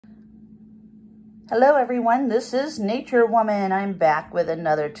Hello everyone, this is Nature Woman. I'm back with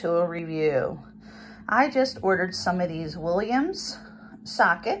another tool review. I just ordered some of these Williams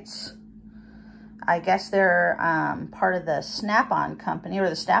sockets. I guess they're part of the Snap-on company, or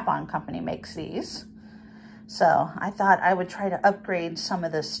the Snap-on company makes these. So I thought I would try to upgrade some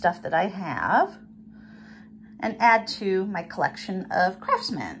of the stuff that I have and add to my collection of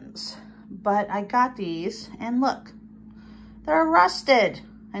Craftsman's. But I got these and look, they're rusted.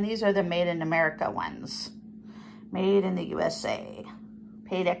 And these are the Made in America ones. Made in the USA.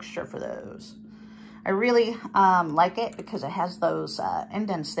 Paid extra for those. I really like it because it has those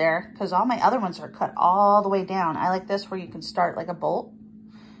indents there. Because all my other ones are cut all the way down. I like this where you can start like a bolt.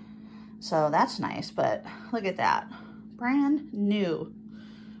 So that's nice. But look at that. Brand new.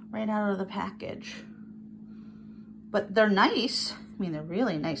 Right out of the package. But they're nice. I mean, they're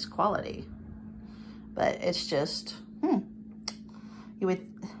really nice quality. But it's just, you would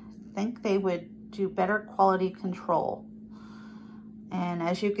think they would do better quality control. And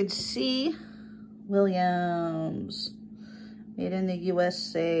as you can see, Williams, made in the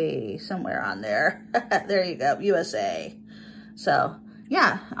USA, somewhere on there. There you go, USA. So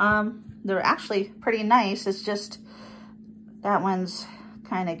yeah, they're actually pretty nice. It's just that one's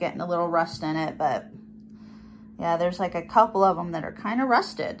kind of getting a little rust in it, but yeah, there's like a couple of them that are kind of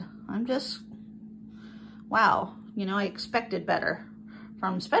rusted. I'm just, wow, you know, I expected better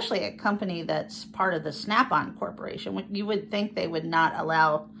from especially a company that's part of the Snap-on Corporation. You would think they would not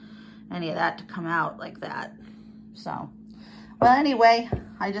allow any of that to come out like that. So, well, anyway,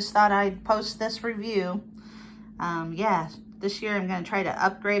 I just thought I'd post this review. Yeah, this year I'm going to try to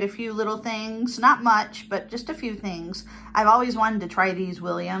upgrade a few little things. Not much, but just a few things. I've always wanted to try these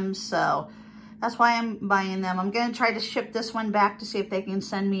Williams, so that's why I'm buying them. I'm going to try to ship this one back to see if they can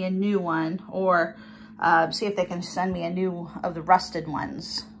send me a new one, or see if they can send me a new of the rusted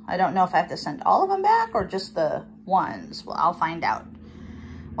ones. I don't know if I have to send all of them back or just the ones. Well, I'll find out.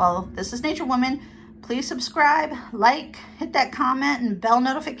 Well, this is Nature Woman. Please subscribe, like, hit that comment and bell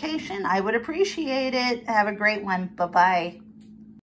notification. I would appreciate it. Have a great one. Bye-bye.